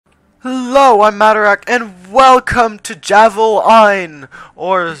Hello, I'm MATTERAC, and welcome to Javel,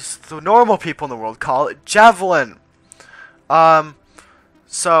 or as the normal people in the world call it, Javelin.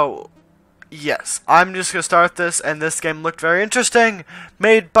 So, yes, I'm just gonna start this, and this game looked very interesting,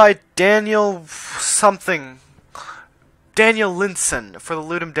 made by Daniel Linson for the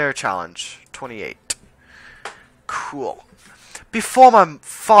Loot 'em Dare Challenge 28. Cool. Before my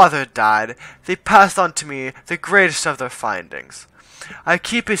father died, they passed on to me the greatest of their findings. I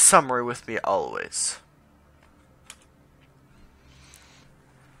keep a summary with me always.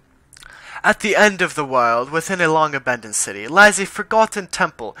 At the end of the world, within a long abandoned city, lies a forgotten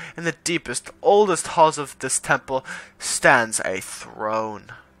temple. In the deepest, oldest halls of this temple stands a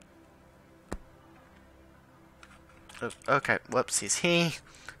throne. Okay, whoopsies.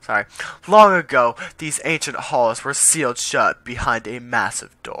 Sorry. Long ago, these ancient halls were sealed shut behind a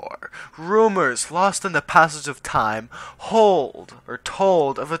massive door. Rumors, lost in the passage of time,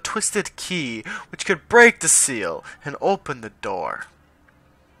 told of a twisted key which could break the seal and open the door.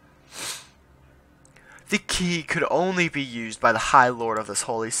 The key could only be used by the High Lord of this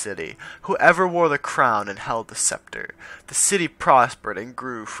holy city, whoever wore the crown and held the scepter. The city prospered and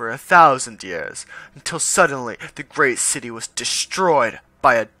grew for 1,000 years, until suddenly the great city was destroyed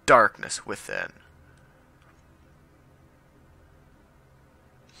by a darkness within.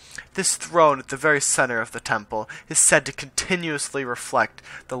 This throne at the very center of the temple is said to continuously reflect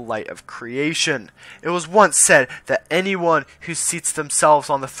the light of creation. It was once said that anyone who seats themselves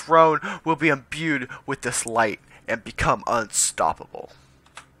on the throne will be imbued with this light and become unstoppable.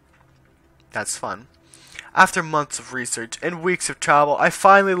 That's fun. After months of research and weeks of travel, I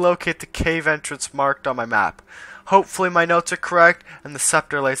finally locate the cave entrance marked on my map. Hopefully my notes are correct and the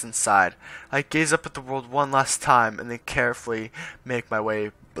scepter lays inside. I gaze up at the world one last time and then carefully make my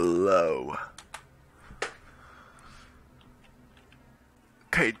way below.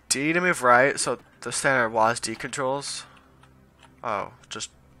 Okay, D to move right, so the standard WASD D controls. Oh,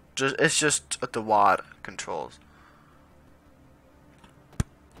 it's just at the WAD controls.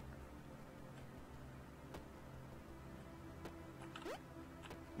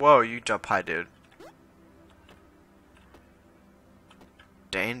 Whoa, you jump high, dude.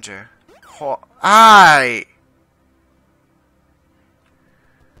 Danger. Aye!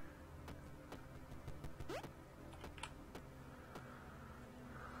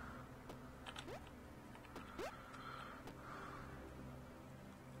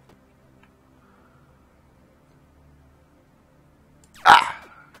 Ah!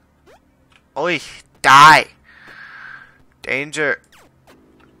 Oi! Die! Danger.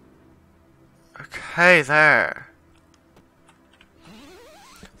 Okay, there.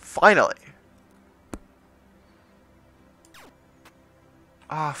 Finally.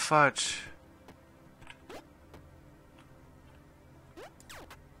 Ah, fudge.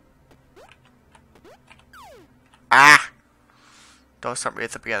 Ah! Don't start me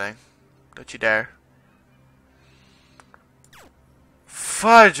at the beginning. Don't you dare.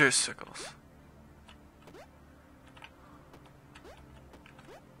 Fudge your sickles.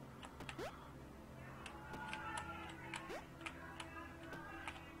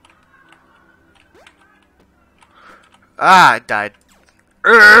 Ah, I died.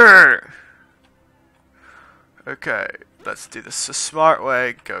 Urgh! Okay, let's do this the smart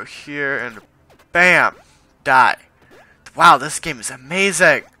way. Go here and BAM! Die. Wow, this game is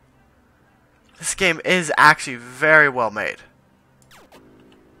amazing! This game is actually very well made.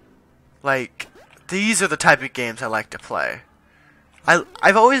 Like, these are the type of games I like to play.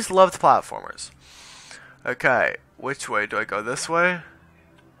 I've always loved platformers. Okay, which way? Do I go this way?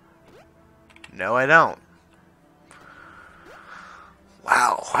 No, I don't.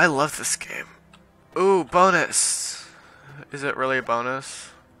 Wow, I love this game. Ooh, bonus. Is it really a bonus?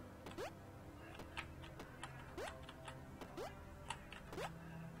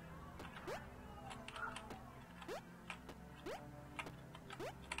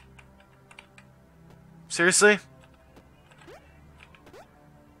 Seriously?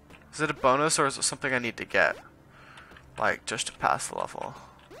 Is it a bonus or is it something I need to get? Like, just to pass the level?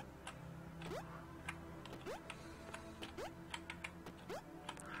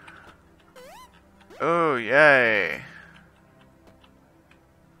 Oh, yay.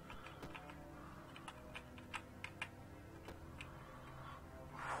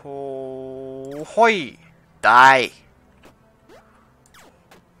 Ho hoi! Die!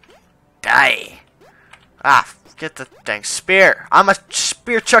 Die! Ah, get the dang spear! I'm a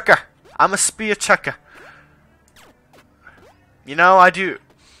spear chucker! I'm a spear chucker! You know, I do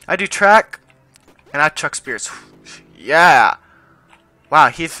track, and I chuck spears. Yeah! Wow,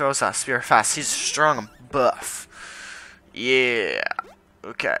 he throws that spear fast. He's strong and buff. Yeah.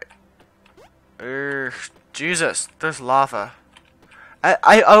 Okay. Jesus, there's lava.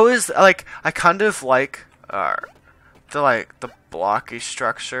 I always like. I kind of like the blocky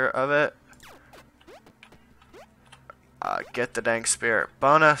structure of it. Get the dang spirit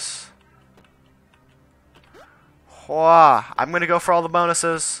bonus. Whoa, I'm gonna go for all the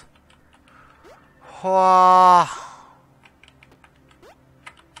bonuses. Whoa.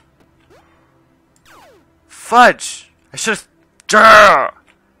 Fudge! I should've. God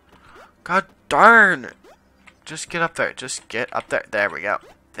darn! Just get up there. Just get up there. There we go.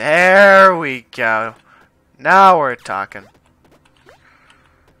 There we go. Now we're talking.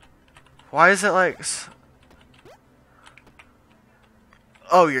 Why is it like...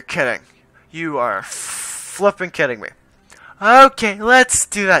 Oh, you're kidding. You are flipping kidding me. Okay, let's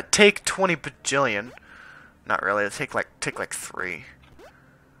do that. Take 20 bajillion. Not really. Take like 3.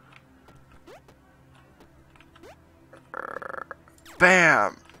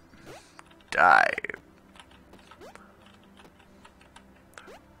 Bam. Die.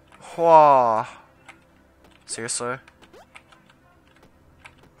 Whoa. Seriously?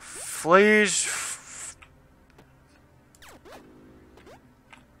 Please.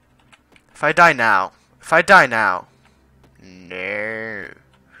 If I die now. No.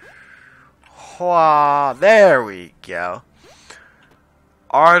 Whoa. There we go.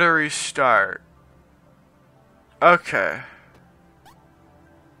 Artery start. Okay.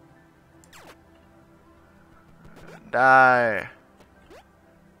 Die.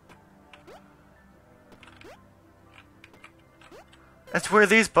 It's where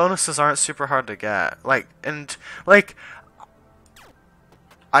these bonuses aren't super hard to get. I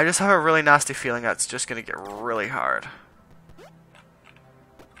just have a really nasty feeling that's just gonna get really hard.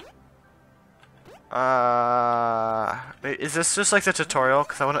 Is this just like the tutorial?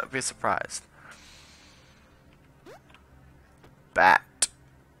 Because I wouldn't be surprised. Bat.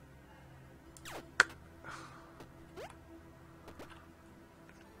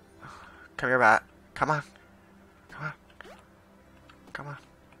 Come here, bat. Come on. Come on. Come on.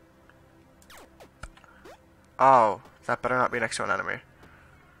 Oh, that better not be next to an enemy.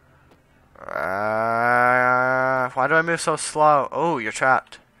 Why do I move so slow? Oh, you're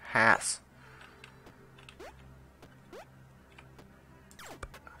trapped. Hass.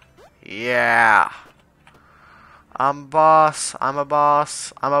 Yeah. I'm boss. I'm a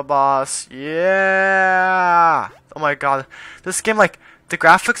boss. I'm a boss. Yeah. Oh my god. This game, like, the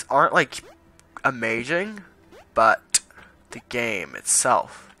graphics aren't, like, amazing, but the game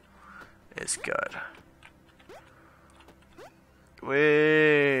itself is good.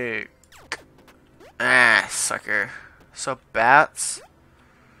 Wait. Ah, sucker. So, bats.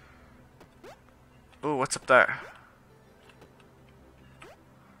 Ooh, what's up there?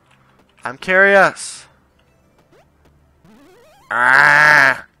 I'm curious.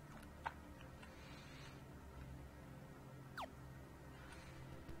 Ah.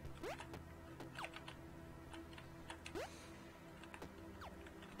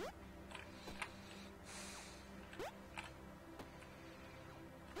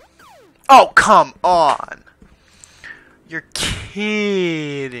 Oh, come on. You're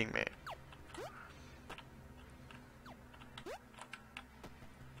kidding me.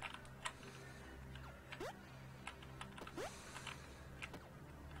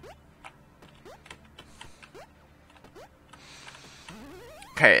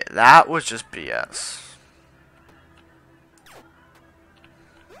 Okay, that was just BS.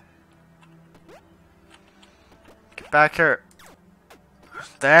 Get back here.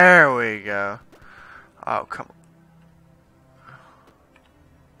 There we go. Oh, come on.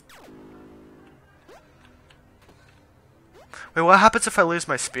 Wait, what happens if I lose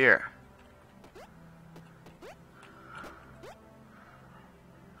my spear?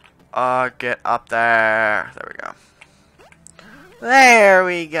 Get up there. There we go. There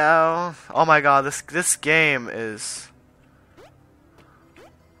we go. Oh my god, this game is...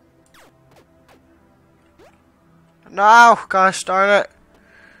 No! Gosh darn it!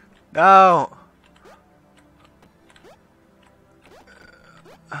 No!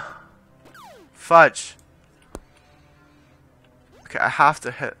 Fudge. Okay, I have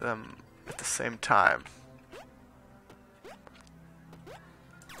to hit them at the same time.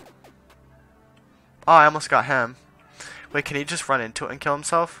 Oh, I almost got him. Wait, can he just run into it and kill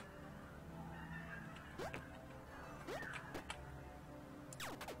himself?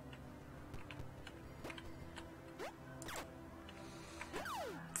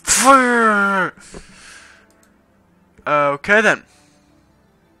 Okay then.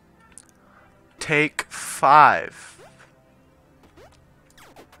 Take 5.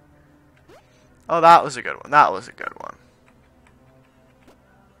 Oh, that was a good one. That was a good one.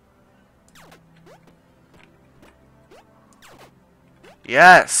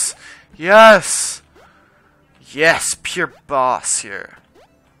 Yes! Yes! Yes! Pure boss here.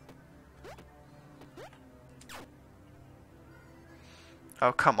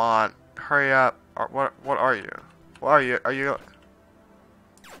 Oh, come on. Hurry up. What are you? What are you? Are you...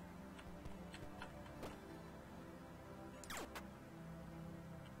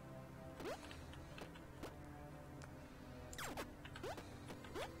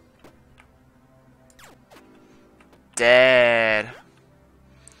 Dead.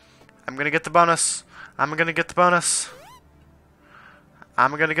 I'm gonna get the bonus. I'm gonna get the bonus.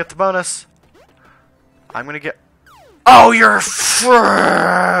 I'm gonna get the bonus. I'm gonna get... Oh, you're...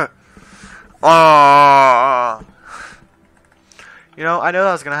 Oh. You know, I know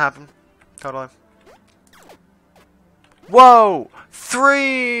that was gonna happen. Totally. Whoa!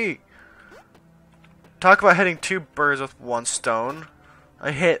 3! Talk about hitting 2 birds with 1 stone.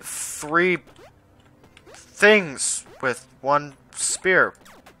 I hit 3 things with 1 spear.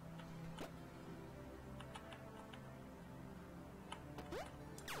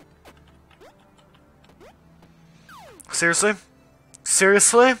 Seriously?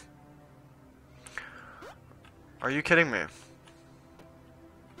 Seriously? Are you kidding me? Are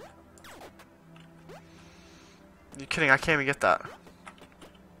you kidding? I can't even get that.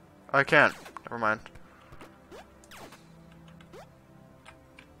 Oh, I can. Never mind.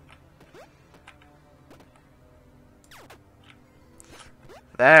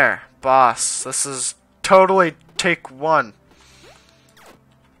 There, boss. This is totally take 1.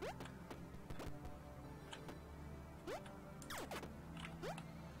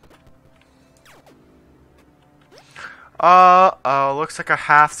 Oh, looks like I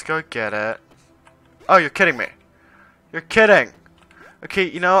have to go get it. Oh, you're kidding me. You're kidding. Okay,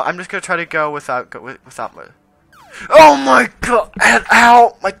 you know, I'm just gonna try to go without my... Oh my god!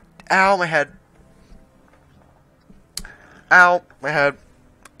 Ow! Ow, my head. Ow, my head.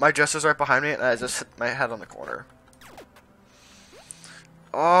 My jester's right behind me, and I just hit my head on the corner.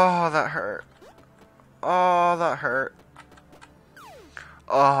 Oh, that hurt. Oh, that hurt.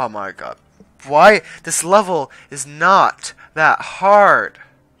 Oh my god. Why? This level is not that hard.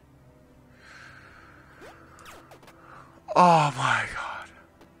 Oh my god.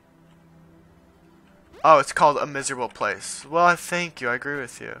 Oh, it's called A Miserable Place. Well, thank you. I agree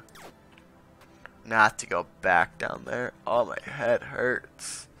with you. Not to go back down there. Oh, my head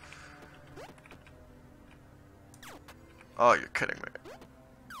hurts. Oh, you're kidding me.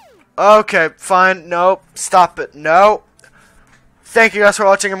 Okay, fine. Nope. Stop it. No. Thank you guys for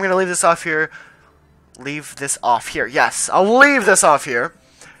watching. I'm going to leave this off here. Leave this off here. Yes, I'll leave this off here.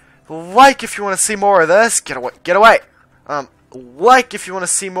 Like if you want to see more of this. Get away. Get away. Like if you want to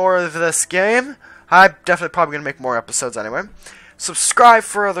see more of this game. I'm definitely probably going to make more episodes anyway. Subscribe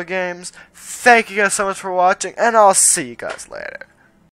for other games. Thank you guys so much for watching. And I'll see you guys later.